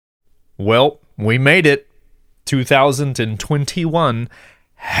Well, we made it. 2021.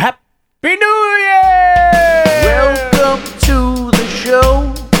 Happy New Year! Welcome to the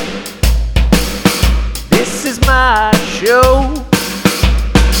show. This is my show.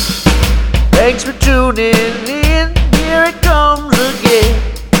 Thanks for tuning in. Here it comes again.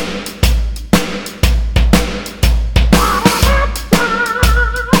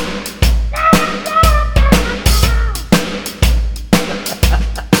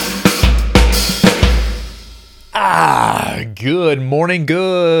 Good morning,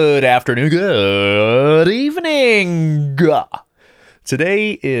 good afternoon, good evening.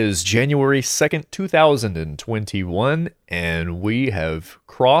 Today is January 2nd, 2021, and we have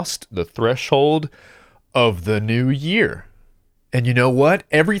crossed the threshold of the new year. And you know what?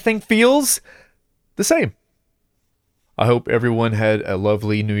 Everything feels the same. I hope everyone had a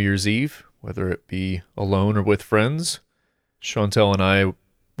lovely New Year's Eve, whether it be alone or with friends. Chantel and I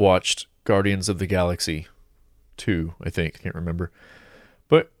watched Guardians of the Galaxy 2, I think. I can't remember.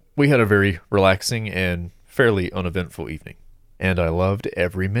 But we had a very relaxing and fairly uneventful evening. And I loved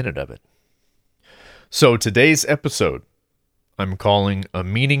every minute of it. So today's episode, I'm calling A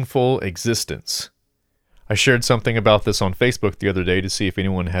Meaningful Existence. I shared something about this on Facebook the other day to see if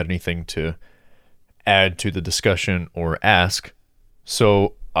anyone had anything to add to the discussion or ask.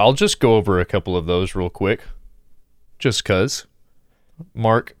 So I'll just go over a couple of those real quick. Just 'cause.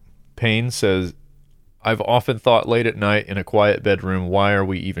 Mark Payne says, I've often thought late at night in a quiet bedroom, why are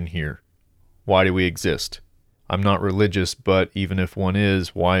we even here? Why do we exist? I'm not religious, but even if one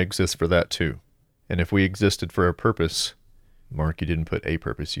is, why exist for that too? And if we existed for a purpose, Mark, you didn't put a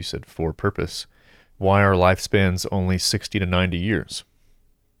purpose, you said for purpose. Why are lifespans only 60 to 90 years?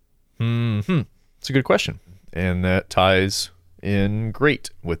 It's a good question. And that ties in great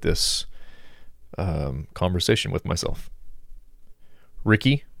with this conversation with myself.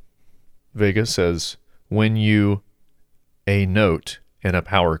 Ricky Vega says, when you a note in a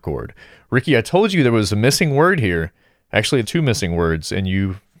power chord. Ricky, I told you there was a missing word here. Actually, two missing words, and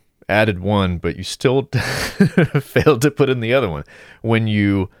you added one, but you still failed to put in the other one.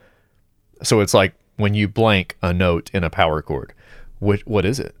 So it's like when you blank a note in a power chord. What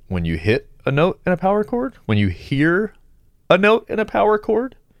is it? When you hit a note in a power chord? When you hear a note in a power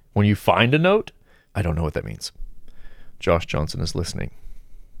chord? When you find a note? I don't know what that means. Josh Johnson is listening.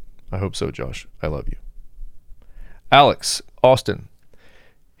 I hope so, Josh. I love you. Alex Austin.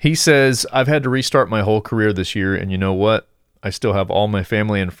 He says, I've had to restart my whole career this year, and you know what? I still have all my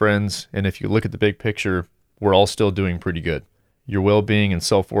family and friends, and if you look at the big picture, we're all still doing pretty good. Your well-being and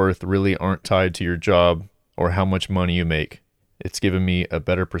self-worth really aren't tied to your job or how much money you make. It's given me a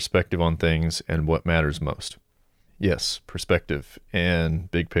better perspective on things and what matters most. Yes, perspective and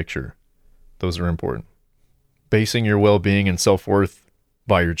big picture. Those are important. Basing your well-being and self-worth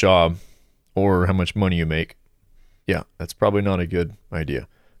by your job or how much money you make, yeah, that's probably not a good idea.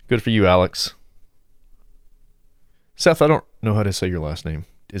 Good for you, Alex. Seth, I don't know how to say your last name.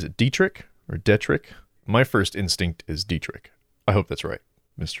 Is it Dietrich or Detrick? My first instinct is Dietrich. I hope that's right,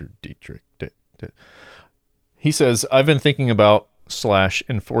 Mr. Dietrich. He says, I've been thinking about /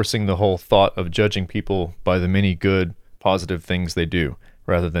 enforcing the whole thought of judging people by the many good, positive things they do,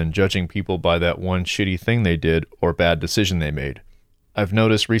 rather than judging people by that one shitty thing they did or bad decision they made. I've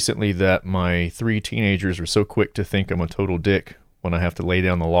noticed recently that my 3 teenagers are so quick to think I'm a total dick when I have to lay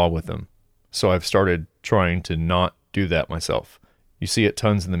down the law with them. So I've started trying to not do that myself. You see it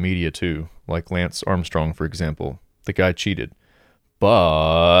tons in the media too, like Lance Armstrong, for example. The guy cheated,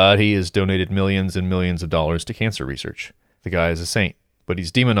 but he has donated millions and millions of dollars to cancer research. The guy is a saint, but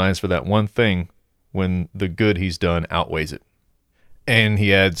he's demonized for that one thing when the good he's done outweighs it. And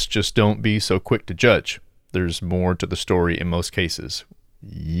he adds, just don't be so quick to judge. There's more to the story in most cases.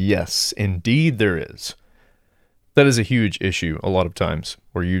 Yes, indeed there is. That is a huge issue a lot of times,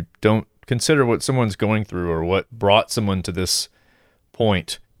 where you don't consider what someone's going through or what brought someone to this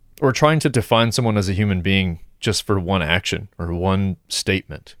point, or trying to define someone as a human being just for one action or one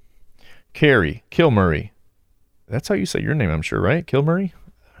statement. Carrie Kilmurray. That's how you say your name, I'm sure, right? Kilmurray?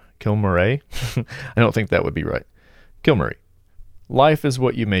 Kilmurray? I don't think that would be right. Kilmurray. Life is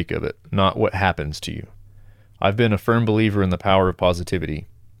what you make of it, not what happens to you. I've been a firm believer in the power of positivity.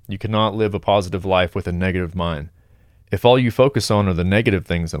 You cannot live a positive life with a negative mind. If all you focus on are the negative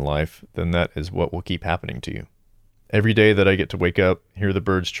things in life, then that is what will keep happening to you. Every day that I get to wake up, hear the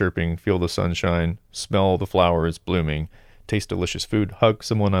birds chirping, feel the sunshine, smell the flowers blooming, taste delicious food, hug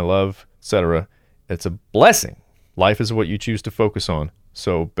someone I love, etc., it's a blessing. Life is what you choose to focus on,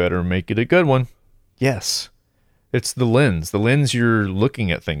 so better make it a good one. Yes. It's the lens you're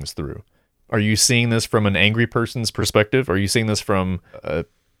looking at things through. Are you seeing this from an angry person's perspective? Are you seeing this from a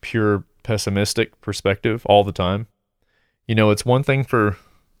pure pessimistic perspective all the time. It's one thing for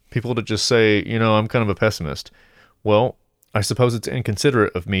people to just say, I'm kind of a pessimist. Well, I suppose it's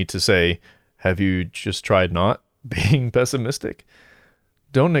inconsiderate of me to say, have you just tried not being pessimistic?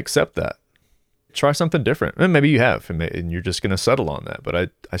 Don't accept that. Try something different. And maybe you have, and you're just going to settle on that.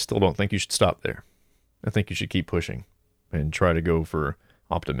 But I still don't think you should stop there. I think you should keep pushing and try to go for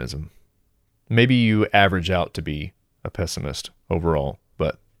optimism. Maybe you average out to be a pessimist overall,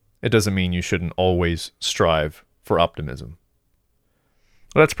 but it doesn't mean you shouldn't always strive for optimism.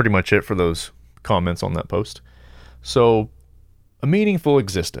 Well, that's pretty much it for those comments on that post. So, a meaningful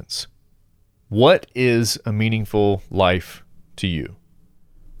existence. What is a meaningful life to you?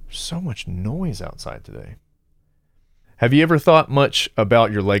 There's so much noise outside today. Have you ever thought much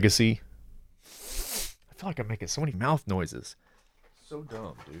about your legacy? I feel like I'm making so many mouth noises. So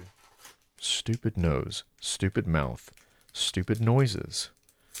dumb, dude. Stupid nose, stupid mouth, stupid noises.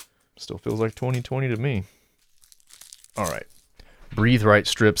 Still feels like 2020 to me. All right. Breathe right,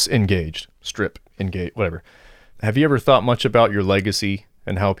 strips engaged. Strip, engage, whatever. Have you ever thought much about your legacy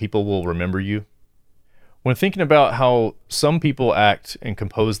and how people will remember you? When thinking about how some people act and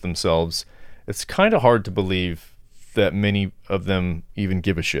compose themselves, it's kind of hard to believe that many of them even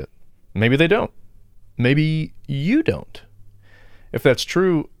give a shit. Maybe they don't. Maybe you don't. If that's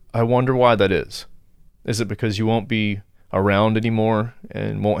true, I wonder why that is. Is it because you won't be around anymore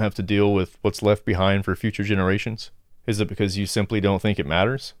and won't have to deal with what's left behind for future generations? Is it because you simply don't think it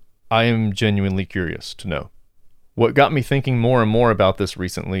matters? I am genuinely curious to know. What got me thinking more and more about this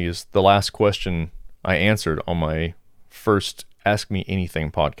recently is the last question I answered on my first Ask Me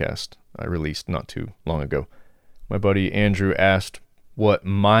Anything podcast I released not too long ago. My buddy Andrew asked what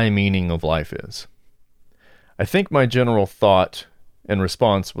my meaning of life is. I think my general thought and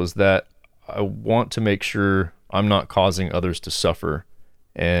response was that I want to make sure I'm not causing others to suffer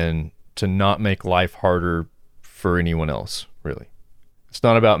and to not make life harder for anyone else, really. It's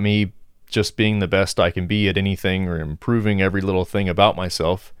not about me just being the best I can be at anything or improving every little thing about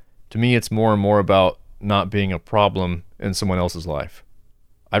myself. To me, it's more and more about not being a problem in someone else's life.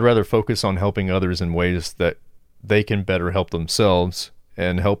 I'd rather focus on helping others in ways that they can better help themselves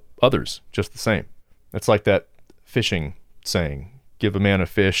and help others just the same. It's like that fishing saying, give a man a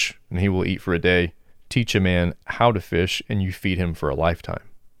fish and he will eat for a day. Teach a man how to fish and you feed him for a lifetime.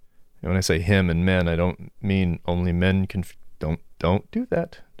 And when I say him and men, I don't mean only men can. Don't do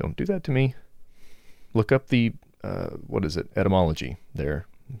that. Don't do that to me. Look up the etymology there.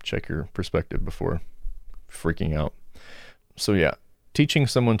 Check your perspective before freaking out. So yeah, teaching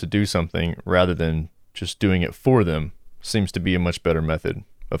someone to do something rather than just doing it for them seems to be a much better method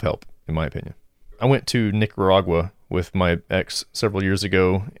of help, in my opinion. I went to Nicaragua with my ex several years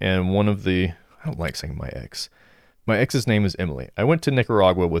ago, and I don't like saying my ex. My ex's name is Emily. I went to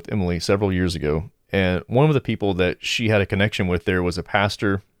Nicaragua with Emily several years ago, and one of the people that she had a connection with there was a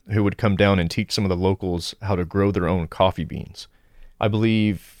pastor who would come down and teach some of the locals how to grow their own coffee beans. I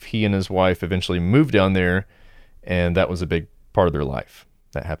believe he and his wife eventually moved down there, and that was a big part of their life.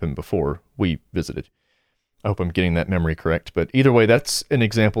 That happened before we visited. I hope I'm getting that memory correct, but either way, that's an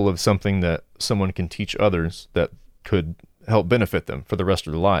example of something that someone can teach others that could help benefit them for the rest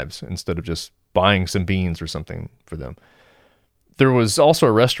of their lives instead of just buying some beans or something for them. There was also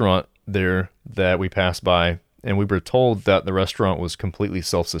a restaurant there that we passed by, and we were told that the restaurant was completely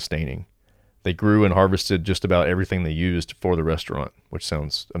self-sustaining. They grew and harvested just about everything they used for the restaurant, which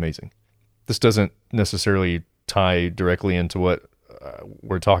sounds amazing. This doesn't necessarily tie directly into what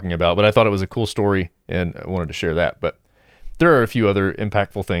we're talking about, but I thought it was a cool story and I wanted to share that. But there are a few other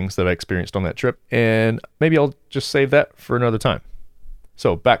impactful things that I experienced on that trip, and maybe I'll just save that for another time.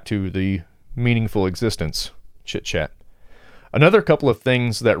 So back to the meaningful existence chit chat. Another couple of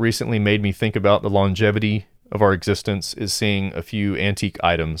things that recently made me think about the longevity of our existence is seeing a few antique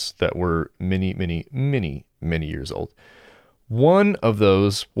items that were many, many, many, many years old. One of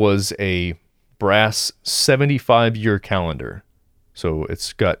those was a brass 75-year calendar. So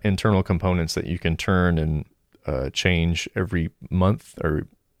it's got internal components that you can turn and change every month or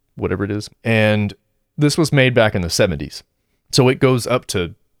whatever it is. And this was made back in the 70s. So it goes up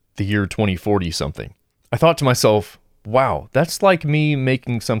to the year 2040 something. I thought to myself, wow, that's like me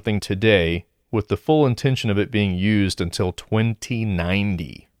making something today with the full intention of it being used until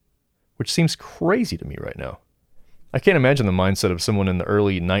 2090, which seems crazy to me right now. I can't imagine the mindset of someone in the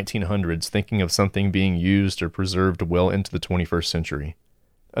early 1900s thinking of something being used or preserved well into the 21st century.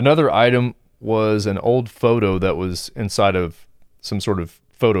 Another item was an old photo that was inside of some sort of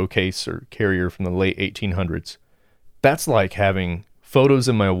photo case or carrier from the late 1800s. That's like having photos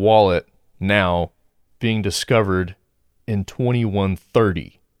in my wallet now being discovered in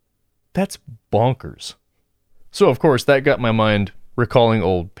 2130. That's bonkers. So, of course, that got my mind recalling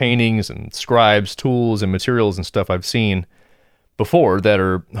old paintings and scribes, tools, and materials and stuff I've seen before that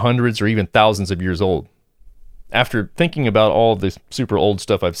are hundreds or even thousands of years old. After thinking about all this super old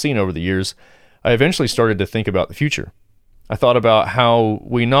stuff I've seen over the years, I eventually started to think about the future. I thought about how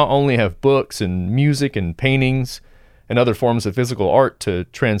we not only have books and music and paintings and other forms of physical art to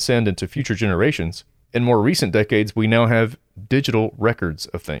transcend into future generations. In more recent decades, we now have digital records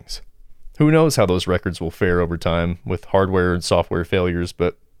of things. Who knows how those records will fare over time with hardware and software failures,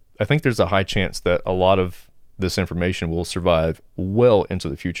 but I think there's a high chance that a lot of this information will survive well into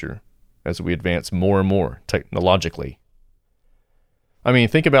the future as we advance more and more technologically. I mean,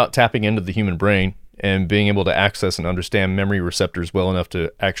 think about tapping into the human brain and being able to access and understand memory receptors well enough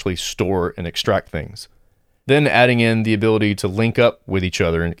to actually store and extract things. Then adding in the ability to link up with each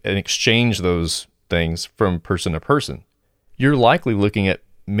other and exchange those things from person to person. You're likely looking at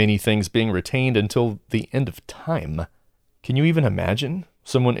many things being retained until the end of time. Can you even imagine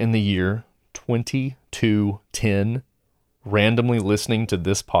someone in the year 2210 randomly listening to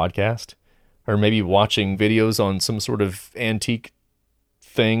this podcast? Or maybe watching videos on some sort of antique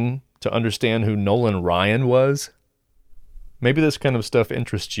thing to understand who Nolan Ryan was? Maybe this kind of stuff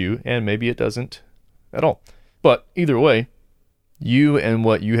interests you, and maybe it doesn't at all. But either way, you and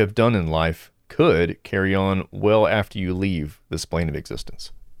what you have done in life could carry on well after you leave this plane of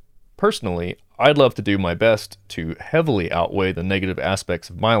existence. Personally, I'd love to do my best to heavily outweigh the negative aspects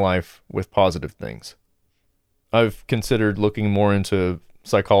of my life with positive things. I've considered looking more into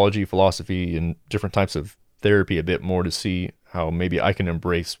psychology, philosophy, and different types of therapy a bit more to see how maybe I can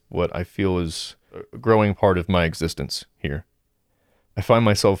embrace what I feel is a growing part of my existence here. I find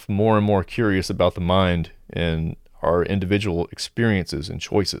myself more and more curious about the mind and our individual experiences and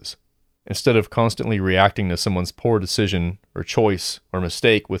choices. Instead of constantly reacting to someone's poor decision or choice or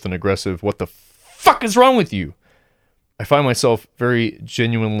mistake with an aggressive, "What the fuck is wrong with you?" I find myself very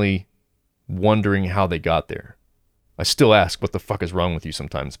genuinely wondering how they got there. I still ask, "What the fuck is wrong with you?"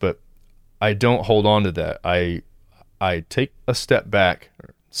 sometimes, but I don't hold on to that. I take a step back,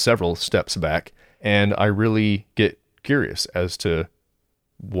 or several steps back, and I really get curious as to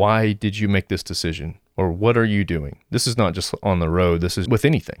why did you make this decision? Or what are you doing? This is not just on the road. This is with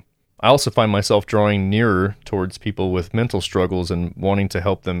anything. I also find myself drawing nearer towards people with mental struggles and wanting to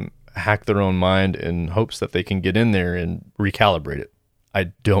help them hack their own mind in hopes that they can get in there and recalibrate it. I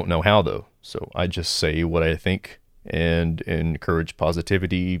don't know how though, so I just say what I think and encourage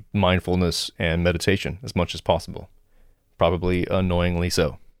positivity, mindfulness, and meditation as much as possible. Probably annoyingly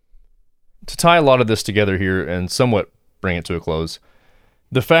so. To tie a lot of this together here and somewhat bring it to a close,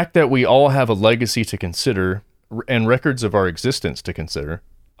 the fact that we all have a legacy to consider and records of our existence to consider,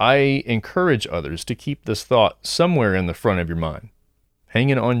 I encourage others to keep this thought somewhere in the front of your mind,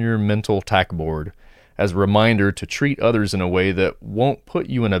 hanging on your mental tack board as a reminder to treat others in a way that won't put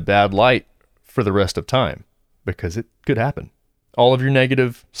you in a bad light for the rest of time, because it could happen. All of your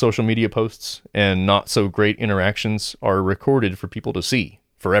negative social media posts and not so great interactions are recorded for people to see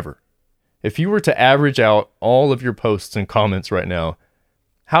forever. If you were to average out all of your posts and comments right now,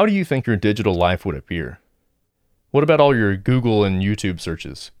 how do you think your digital life would appear? What about all your Google and YouTube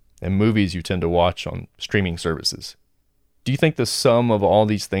searches and movies you tend to watch on streaming services? Do you think the sum of all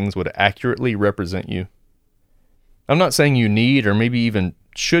these things would accurately represent you? I'm not saying you need or maybe even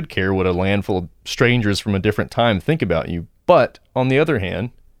should care what a landful of strangers from a different time think about you, but on the other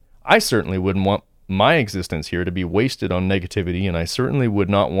hand, I certainly wouldn't want my existence here to be wasted on negativity, and I certainly would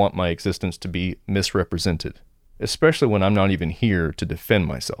not want my existence to be misrepresented, especially when I'm not even here to defend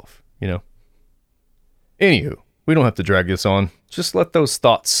myself, you know? Anywho, we don't have to drag this on. Just let those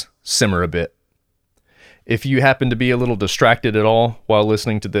thoughts simmer a bit. If you happen to be a little distracted at all while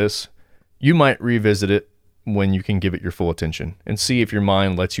listening to this, you might revisit it when you can give it your full attention and see if your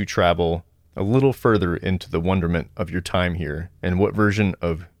mind lets you travel a little further into the wonderment of your time here and what version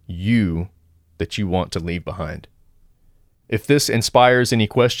of you that you want to leave behind. If this inspires any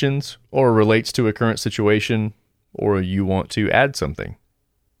questions or relates to a current situation, or you want to add something,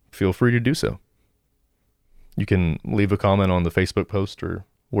 feel free to do so. You can leave a comment on the Facebook post or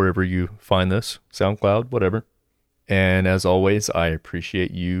wherever you find this, SoundCloud, whatever. And as always, I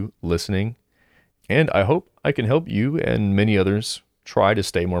appreciate you listening, and I hope I can help you and many others try to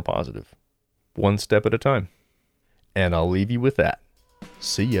stay more positive, one step at a time. And I'll leave you with that.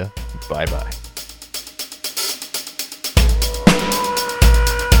 See ya. Bye-bye.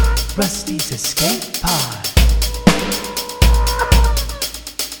 Rusty's Escape Pod.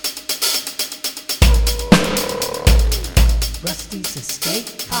 Rusty's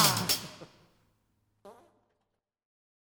Escape Pod.